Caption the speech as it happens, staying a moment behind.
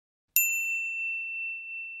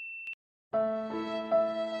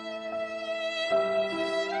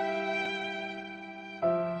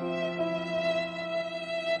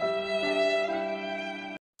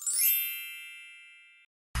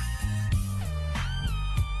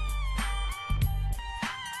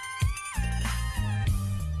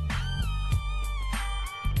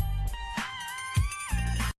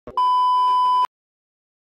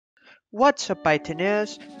What's up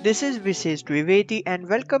Pythoners? This is Visesh Dwivedi and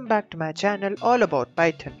welcome back to my channel all about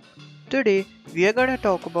Python. Today we are gonna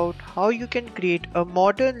talk about how you can create a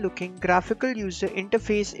modern looking graphical user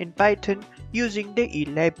interface in Python using the eel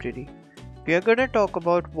library. We are gonna talk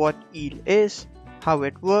about what eel is, how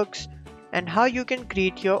it works, and how you can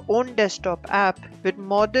create your own desktop app with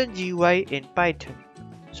modern GUI in Python.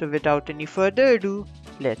 So without any further ado,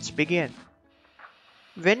 let's begin.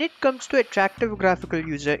 When it comes to attractive graphical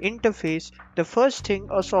user interface, the first thing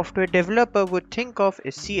a software developer would think of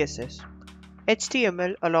is CSS.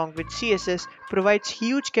 HTML along with CSS provides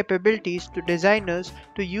huge capabilities to designers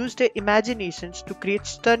to use their imaginations to create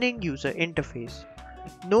stunning user interface.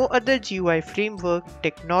 No other GUI framework,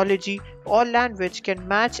 technology or language can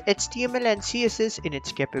match HTML and CSS in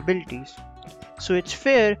its capabilities. So it's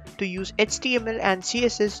fair to use HTML and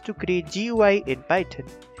CSS to create GUI in Python.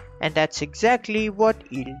 And that's exactly what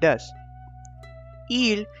eel does.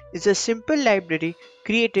 Eel is a simple library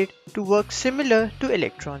created to work similar to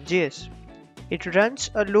Electron.js. It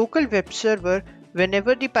runs a local web server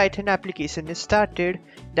whenever the Python application is started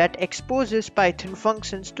that exposes Python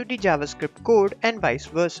functions to the JavaScript code and vice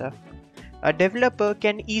versa. A developer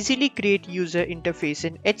can easily create user interface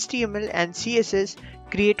in HTML and CSS,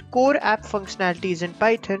 create core app functionalities in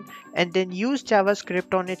Python, and then use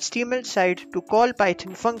JavaScript on HTML side to call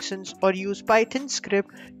Python functions or use Python script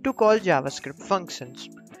to call JavaScript functions.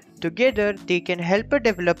 Together, they can help a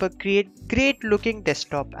developer create great looking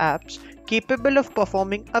desktop apps capable of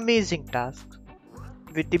performing amazing tasks.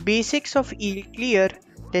 With the basics of eel clear,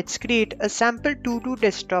 let's create a sample todo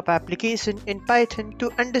desktop application in Python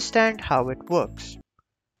to understand how it works.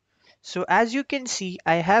 So as you can see,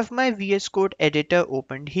 I have my VS Code editor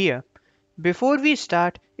opened here. Before we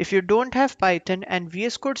start, if you don't have Python and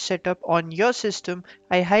VS Code set up on your system,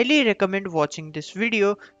 I highly recommend watching this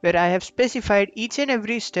video where I have specified each and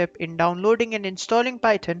every step in downloading and installing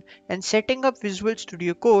Python and setting up Visual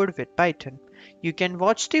Studio Code with Python. You can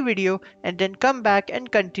watch the video and then come back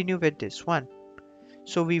and continue with this one.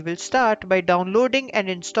 So we will start by downloading and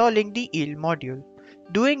installing the eel module.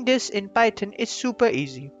 Doing this in Python is super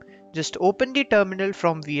easy. Just open the terminal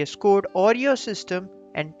from VS Code or your system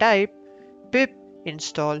and type pip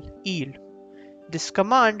install eel. This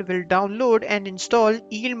command will download and install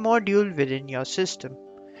eel module within your system.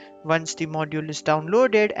 Once the module is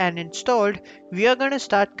downloaded and installed, we are going to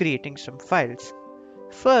start creating some files.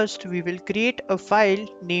 First, we will create a file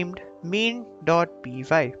named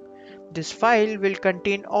main.py. This file will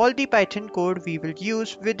contain all the Python code we will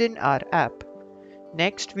use within our app.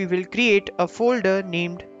 Next, we will create a folder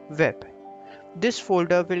named web. This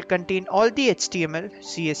folder will contain all the HTML,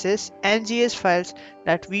 CSS and JS files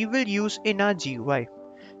that we will use in our GUI.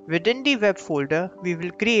 Within the web folder, we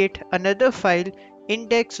will create another file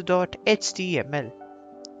index.html.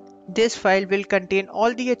 This file will contain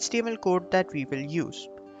all the HTML code that we will use.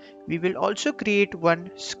 We will also create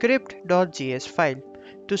one script.js file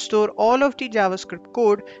to store all of the JavaScript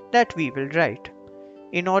code that we will write.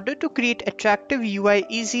 In order to create attractive UI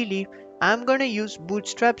easily, I'm gonna use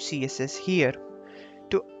Bootstrap CSS here.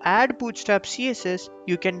 To add Bootstrap CSS,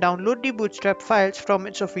 you can download the Bootstrap files from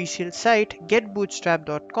its official site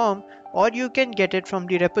getbootstrap.com, or you can get it from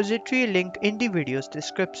the repository link in the video's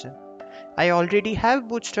description. I already have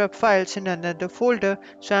Bootstrap files in another folder,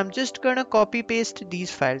 so I'm just gonna copy paste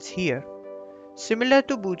these files here. Similar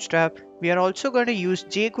to Bootstrap, we are also going to use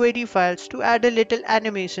jQuery files to add a little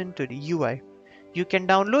animation to the UI. You can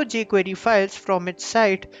download jQuery files from its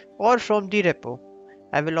site or from the repo.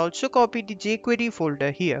 I will also copy the jQuery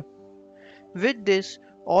folder here. With this,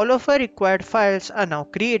 all of our required files are now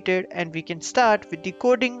created and we can start with the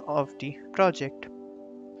coding of the project.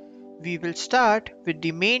 We will start with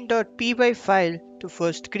the main.py file to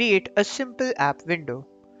first create a simple app window.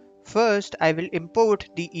 First, I will import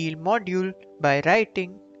the eel module by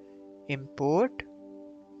writing import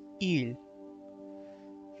eel.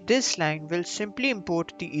 This line will simply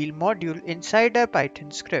import the eel module inside our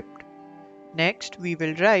Python script. Next, we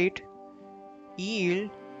will write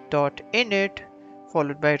eel.init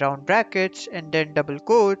followed by round brackets and then double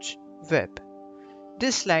quotes web.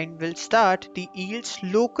 This line will start the eel's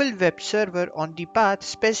local web server on the path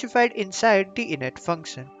specified inside the init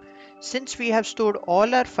function. Since we have stored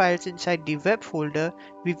all our files inside the web folder,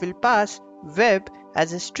 we will pass web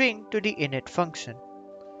as a string to the init function.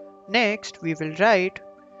 Next, we will write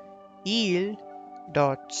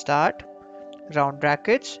eel.start round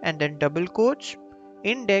brackets and then double quotes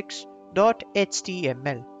index.html.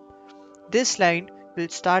 This line will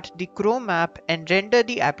start the Chrome app and render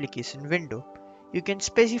the application window. You can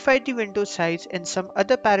specify the window size and some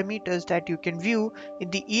other parameters that you can view in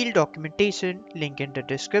the EEL documentation, link in the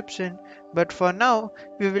description, but for now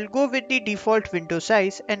we will go with the default window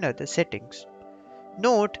size and other settings.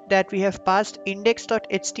 Note that we have passed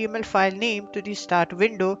index.html file name to the start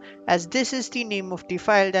window, as this is the name of the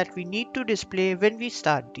file that we need to display when we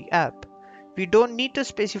start the app. We don't need to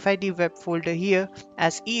specify the web folder here,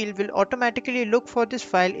 as EEL will automatically look for this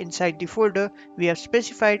file inside the folder we have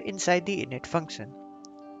specified inside the init function.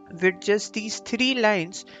 With just these 3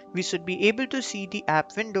 lines, we should be able to see the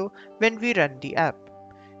app window when we run the app.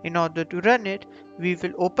 In order to run it, we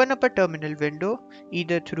will open up a terminal window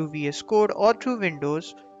either through VS Code or through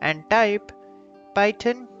Windows and type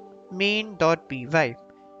python main.py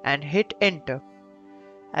and hit enter.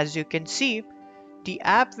 As you can see, the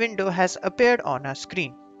app window has appeared on our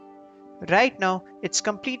screen. Right now, it's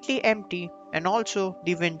completely empty, and also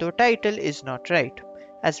the window title is not right,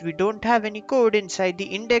 as we don't have any code inside the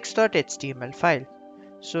index.html file.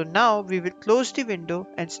 So now we will close the window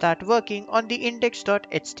and start working on the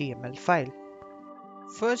index.html file.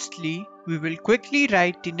 Firstly, we will quickly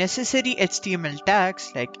write the necessary HTML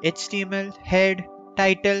tags like HTML, head,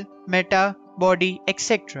 title, meta, body,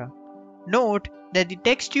 etc. Note that the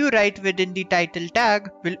text you write within the title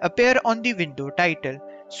tag will appear on the window title,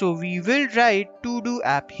 so we will write to-do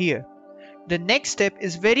app here. The next step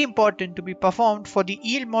is very important to be performed for the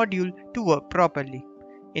EEL module to work properly.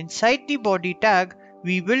 Inside the body tag,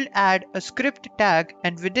 we will add a script tag,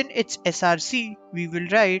 and within its src, we will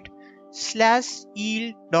write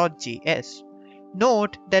 /eel.js.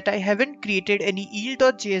 Note that I haven't created any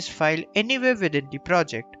eel.js file anywhere within the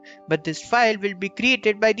project, but this file will be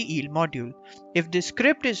created by the EEL module. If this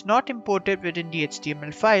script is not imported within the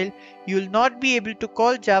HTML file, you will not be able to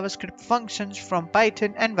call JavaScript functions from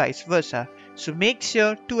Python and vice versa, so make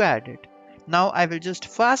sure to add it. Now I will just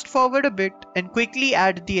fast forward a bit and quickly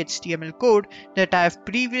add the HTML code that I have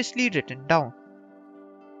previously written down.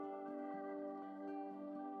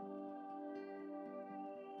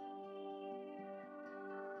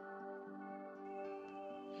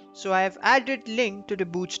 So I have added link to the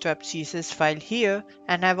bootstrap CSS file here,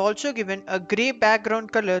 and I have also given a grey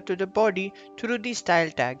background color to the body through the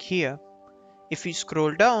style tag here. If we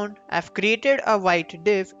scroll down, I have created a white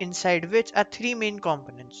div inside which are 3 main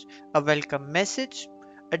components: a welcome message,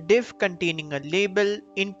 a div containing a label,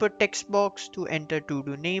 input text box to enter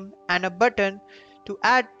to-do name, and a button to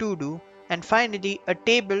add to-do, and finally a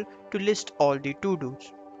table to list all the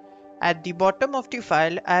to-dos. At the bottom of the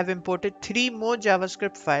file, I have imported 3 more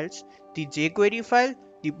JavaScript files: the jQuery file,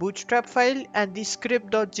 the bootstrap file, and the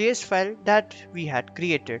script.js file that we had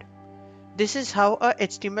created. This is how a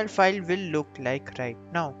HTML file will look like right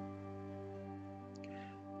now.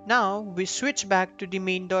 Now we switch back to the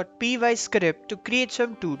main.py script to create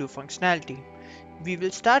some to-do functionality. We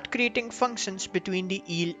will start creating functions between the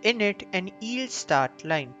EEL init and EEL start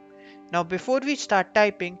line. Now before we start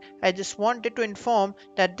typing, I just wanted to inform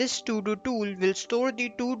that this to-do tool will store the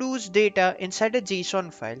to-dos data inside a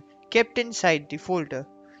JSON file kept inside the folder.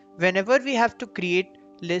 Whenever we have to create,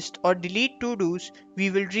 list or delete to-dos, we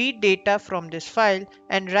will read data from this file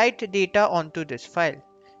and write data onto this file.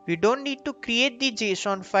 We don't need to create the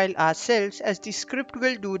JSON file ourselves, as the script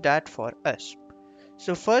will do that for us.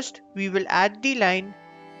 So first we will add the line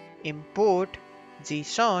import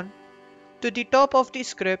JSON to the top of the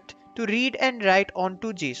script to read and write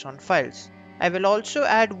onto JSON files. I will also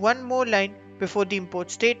add one more line before the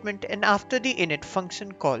import statement and after the init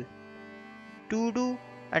function call. todo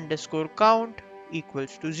underscore count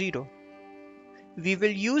equals to 0. We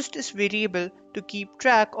will use this variable to keep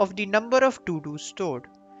track of the number of to-dos stored.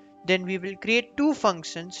 Then we will create 2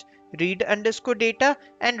 functions, read underscore data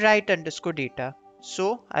and write underscore data.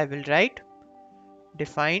 So I will write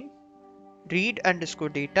define read underscore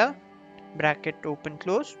data bracket open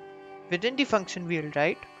close. Within the function we will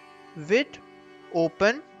write with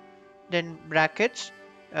open, then brackets,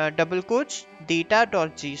 double quotes,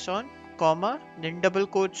 data.json, comma, then double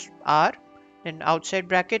quotes r, then outside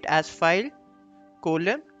bracket as file,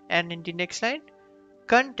 colon, and in the next line,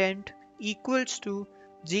 content equals to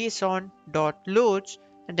json.loads,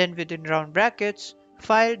 and then within round brackets,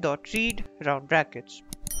 file.read round brackets.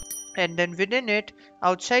 And then within it,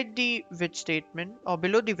 outside the with statement or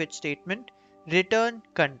below the with statement, return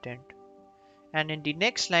content. And in the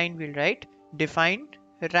next line we'll write define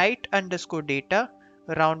write underscore data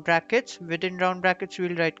round brackets, within round brackets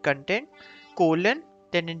we'll write content, colon,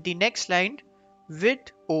 then in the next line with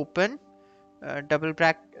open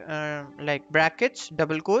brackets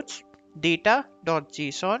double quotes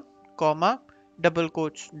data.json, comma, double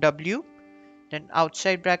quotes w, then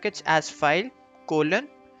outside brackets as file, colon,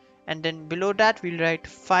 and then below that we'll write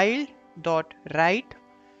file dot write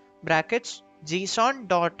brackets json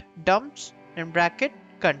dot dumps and bracket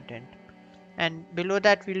content, and below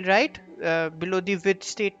that we'll write below the with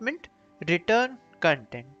statement return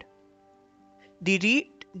content. The read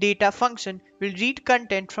data function will read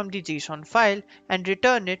content from the JSON file and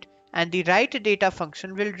return it, and the write data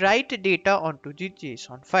function will write data onto the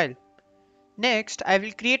JSON file. Next, I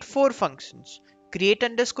will create four functions: create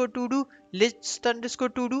underscore to do, list underscore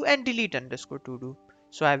to do, and delete underscore to do.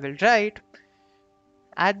 So I will write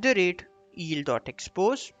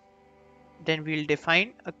 @yield.expose. Then we'll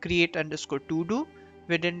define a create underscore to do.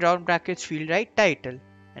 Within round brackets, we'll write title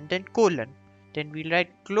and then colon. Then we'll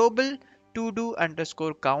write global to do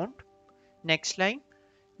underscore count. Next line,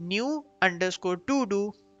 new underscore to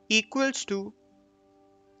do equals to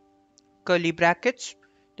curly brackets.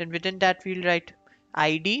 Then within that, we'll write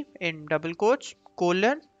ID in double quotes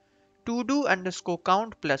colon to do underscore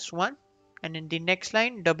count plus 1. And in the next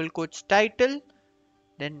line, double quotes title,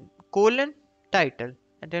 then colon title,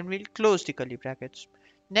 and then we'll close the curly brackets.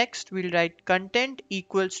 Next, we'll write content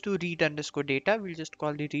equals to read underscore data. We'll just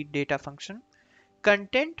call the read data function.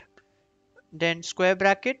 Content, then square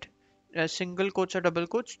bracket, single quotes or double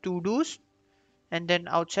quotes, to do's, and then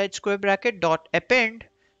outside square bracket dot append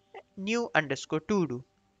new underscore to do.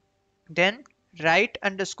 Then write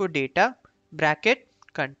underscore data bracket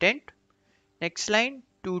content. Next line,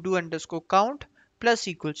 to do underscore count plus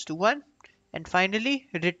equals to 1. And finally,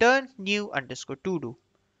 return new underscore to do.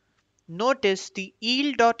 Notice the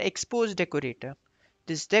yield.expose decorator.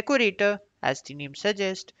 This decorator, as the name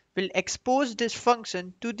suggests, will expose this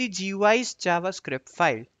function to the GUI's JavaScript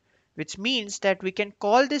file, which means that we can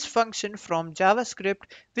call this function from JavaScript,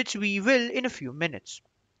 which we will in a few minutes.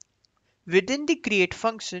 Within the create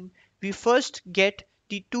function, we first get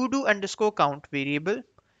the to do underscore count variable.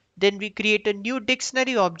 Then we create a new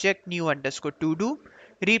dictionary object new underscore to do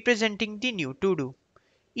representing the new to do.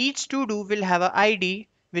 Each to do will have a ID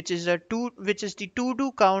which is the to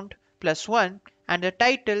do count plus 1, and a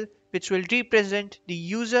title which will represent the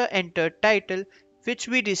user entered title which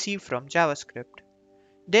we receive from JavaScript.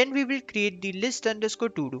 Then we will create the list underscore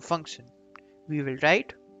to do function. We will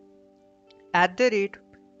write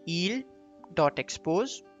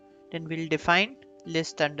 @yield.expose. Then we'll define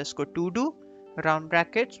list underscore to do round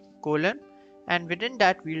brackets colon, and within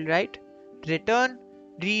that we'll write return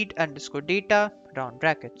read underscore data round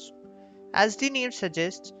brackets. As the name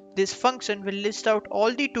suggests, this function will list out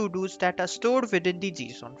all the to-dos that are stored within the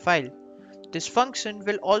JSON file. This function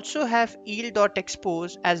will also have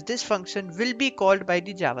yield.expose, as this function will be called by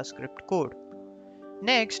the JavaScript code.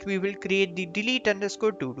 Next, we will create the delete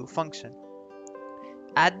underscore to do function.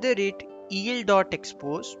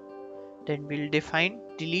 @yield.expose. Then we'll define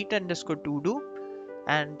delete underscore to do,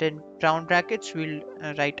 and then round brackets we'll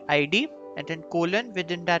write ID, and then colon,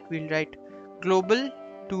 within that we'll write global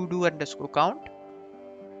to do underscore count.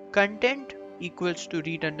 Content equals to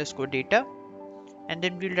read underscore data, and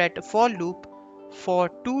then we'll write a for loop for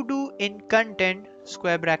to do in content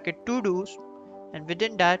square bracket to do's, and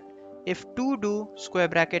within that if to do square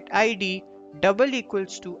bracket ID double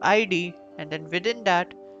equals to ID, and then within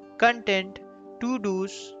that content to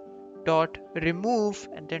do's dot remove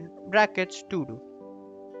and then brackets to do,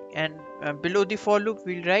 and below the for loop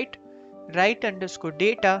we'll write underscore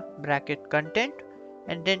data bracket content,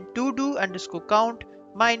 and then to do underscore count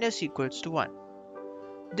minus equals to 1.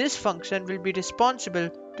 This function will be responsible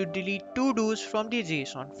to delete to-dos from the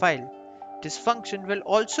JSON file. This function will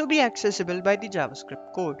also be accessible by the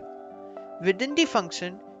JavaScript code. Within the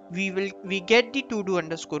function, we get the to-do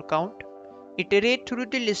underscore count, iterate through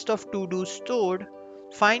the list of to-dos stored,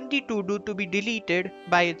 find the to-do to be deleted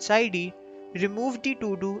by its ID, remove the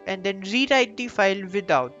to-do, and then rewrite the file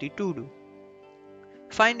without the to-do.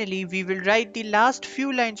 Finally, we will write the last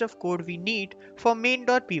few lines of code we need for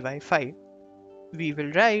main.py file. We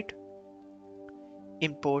will write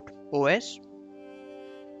import os,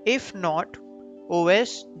 if not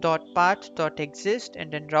os.path.exist,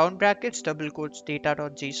 and then round brackets double quotes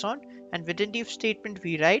data.json, and within the if statement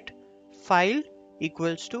we write file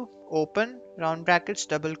equals to open round brackets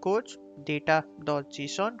double quotes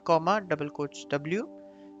data.json comma double quotes w.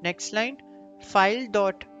 Next line, file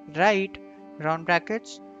dot write round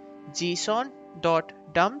brackets json dot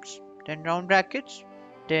dumps, then round brackets,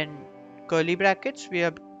 then curly brackets, we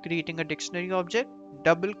are creating a dictionary object,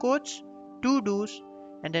 double quotes, to do's,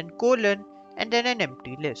 and then colon, and then an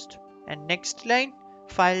empty list. And next line,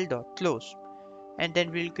 file dot close. And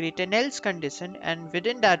then we'll create an else condition, and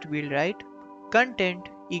within that we'll write content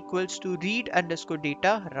equals to read underscore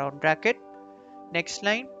data round bracket. Next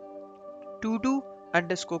line, to do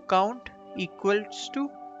underscore count equals to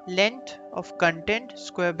length of content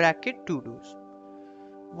square bracket to-dos.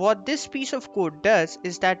 What this piece of code does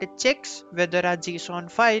is that it checks whether our JSON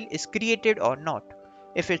file is created or not.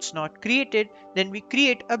 If it's not created, then we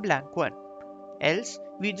create a blank one. Else,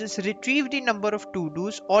 we just retrieve the number of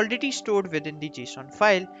to-dos already stored within the JSON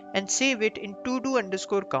file and save it in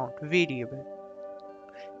todo_count variable.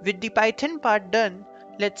 With the Python part done,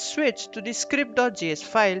 let's switch to the script.js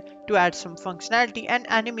file to add some functionality and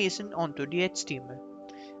animation onto the HTML.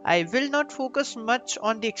 I will not focus much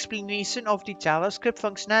on the explanation of the JavaScript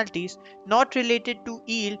functionalities not related to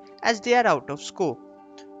yield as they are out of scope.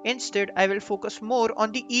 Instead, I will focus more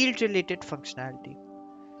on the yield related functionality.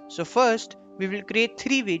 So first, we will create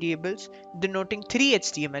three variables denoting three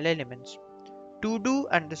HTML elements: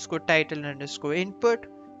 todo_title_input,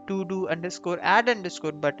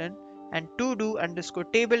 todo_add_button, and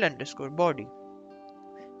todo_table_body.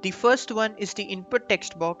 The first one is the input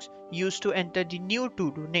text box used to enter the new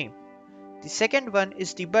todo name. The second one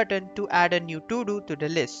is the button to add a new todo to the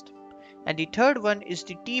list. And the third one is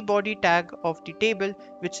the tbody tag of the table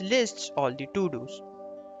which lists all the to-dos.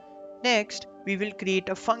 Next, we will create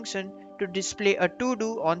a function to display a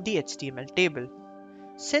to-do on the HTML table.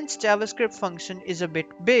 Since JavaScript function is a bit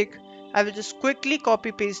big, I will just quickly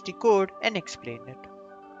copy paste the code and explain it.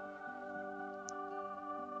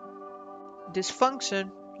 This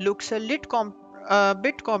function looks a bit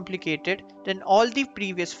complicated than all the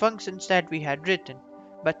previous functions that we had written,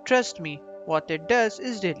 but trust me, what it does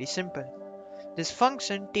is really simple. This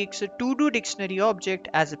function takes a to-do dictionary object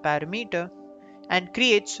as a parameter and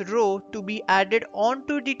creates row to be added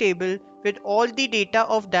onto the table with all the data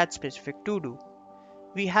of that specific to-do.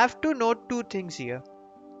 We have to note two things here.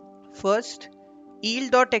 First,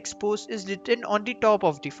 yield.expose is written on the top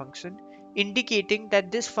of the function, indicating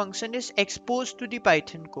that this function is exposed to the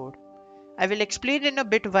Python code. I will explain in a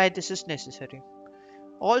bit why this is necessary.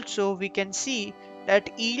 Also, we can see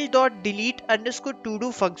that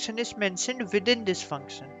yield.delete_todo function is mentioned within this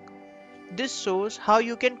function. This shows how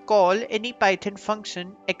you can call any Python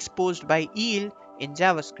function exposed by yield in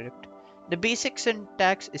JavaScript. The basic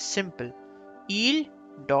syntax is simple: yield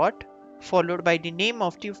dot followed by the name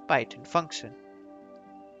of the Python function.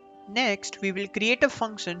 Next, we will create a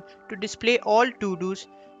function to display all to-dos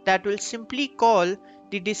that will simply call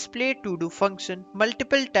the display to-do function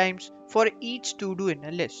multiple times for each to-do in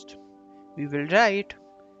a list. We will write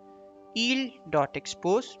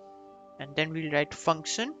yield.expose and then we'll write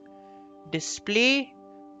function display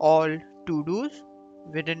all to-dos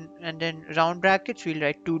within, and then round brackets we'll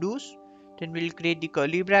write to-dos. Then we'll create the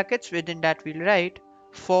curly brackets, within that we'll write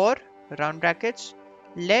for round brackets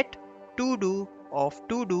let to-do of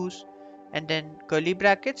to-dos, and then curly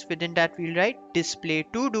brackets, within that we'll write display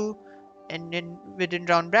to-do, and then within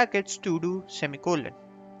round brackets to-do semicolon.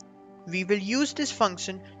 We will use this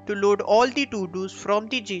function to load all the to-dos from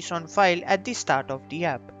the JSON file at the start of the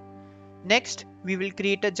app. Next, we will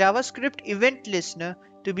create a JavaScript event listener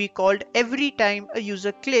to be called every time a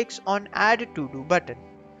user clicks on add to-do button.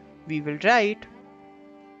 We will write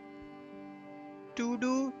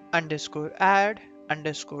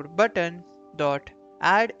todo_add_button dot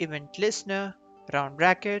add event listener round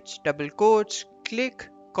brackets double quotes click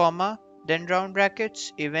comma then round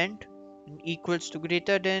brackets event equals to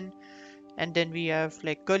greater than, and then we have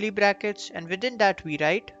like curly brackets, and within that we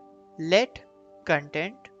write let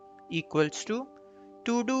content equals to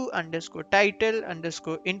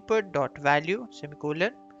todo_title_input.value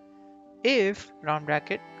semicolon if round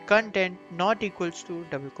bracket content not equals to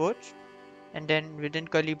double quotes, and then within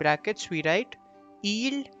curly brackets we write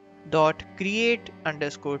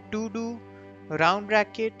yield.create_todo round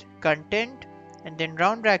bracket content and then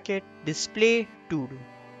round bracket display todo.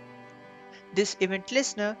 This event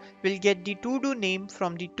listener will get the to-do name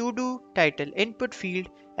from the to-do title input field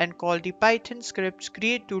and call the Python script's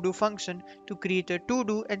create to-do function to create a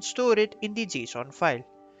to-do and store it in the JSON file.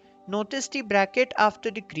 Notice the bracket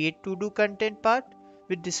after the create to-do content part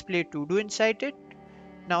with display to-do inside it.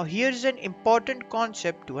 Now here's an important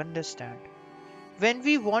concept to understand. When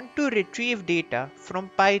we want to retrieve data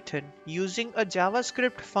from Python using a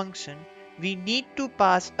JavaScript function, we need to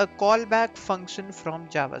pass a callback function from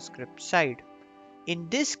JavaScript side. In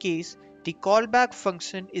this case, the callback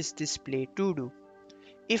function is display todo.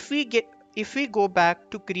 If we go back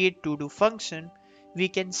to create todo function, we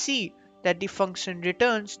can see that the function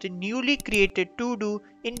returns the newly created todo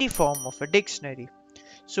in the form of a dictionary.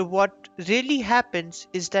 So what really happens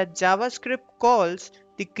is that JavaScript calls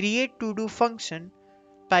the create todo function,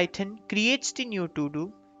 Python creates the new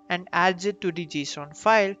todo and adds it to the JSON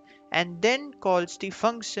file, and then calls the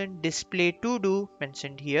function display todo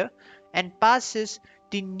mentioned here and passes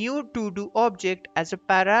the new todo object as a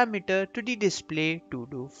parameter to the display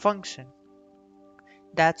todo function.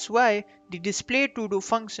 That's why the display todo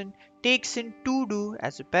function takes in todo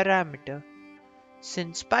as a parameter.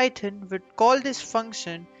 Since Python would call this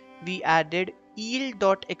function, we added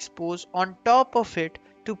yield.expose on top of it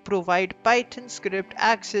to provide Python script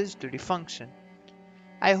access to the function.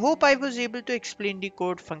 I hope I was able to explain the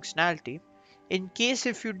code functionality. In case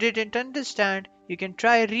if you didn't understand, you can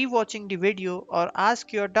try rewatching the video or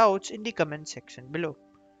ask your doubts in the comment section below.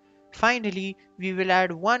 Finally, we will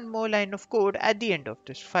add one more line of code at the end of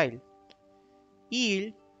this file.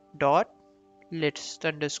 Yield dot list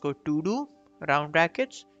underscore todo round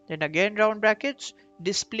brackets, then again round brackets,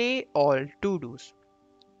 display all todos.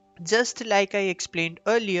 Just like I explained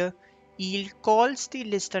earlier, yield calls the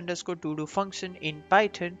list underscore todo function in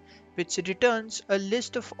Python, which returns a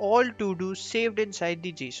list of all todos saved inside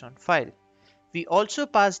the JSON file. We also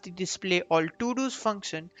pass the display all todos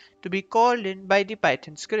function to be called in by the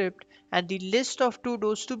Python script and the list of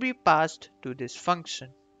todos to be passed to this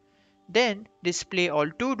function. Then display all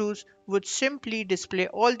todos would simply display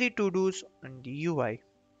all the todos on the UI.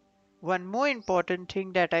 One more important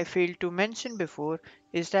thing that I failed to mention before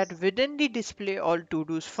is that within the display all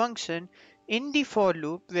todos function, in the for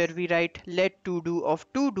loop where we write let todo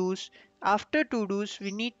of todos, after todos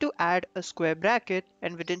we need to add a square bracket,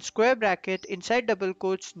 and within square bracket inside double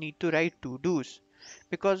quotes need to write todos.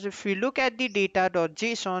 Because if we look at the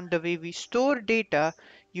data.json, the way we store data,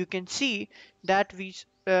 you can see that we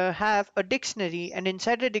have a dictionary, and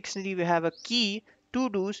inside the dictionary we have a key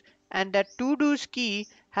todos, and that todos key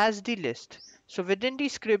has the list. So within the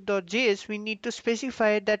script.js we need to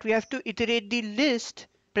specify that we have to iterate the list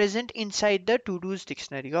present inside the todos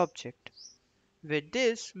dictionary object. With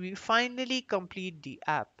this we finally complete the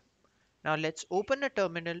app. Now let's open a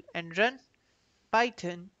terminal and run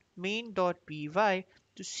python main.py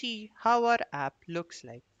to see how our app looks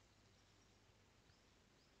like.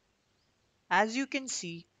 As you can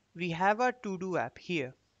see, we have our todo app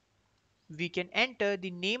here. We can enter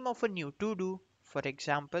the name of a new todo, for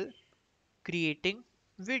example, creating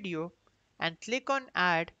video, and click on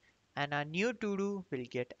add, and our new todo will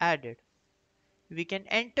get added. We can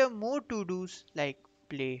enter more todos like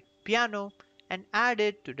play piano and add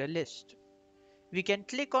it to the list. We can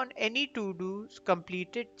click on any todo's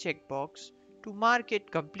completed checkbox to mark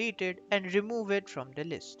it completed and remove it from the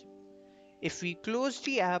list. If we close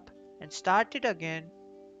the app and start it again,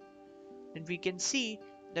 then we can see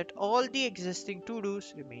that all the existing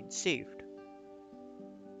todos remain saved.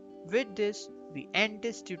 With this, we end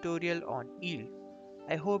this tutorial on yield.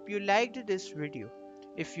 I hope you liked this video.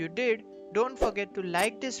 If you did, don't forget to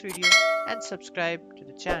like this video and subscribe to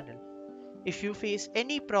the channel. If you face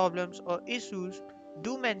any problems or issues,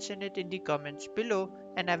 do mention it in the comments below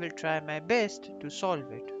and I will try my best to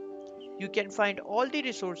solve it. You can find all the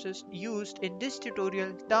resources used in this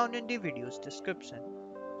tutorial down in the video's description.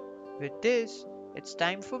 With this, it's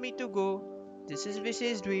time for me to go. This is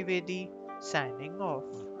Vishesh Dwivedi signing off.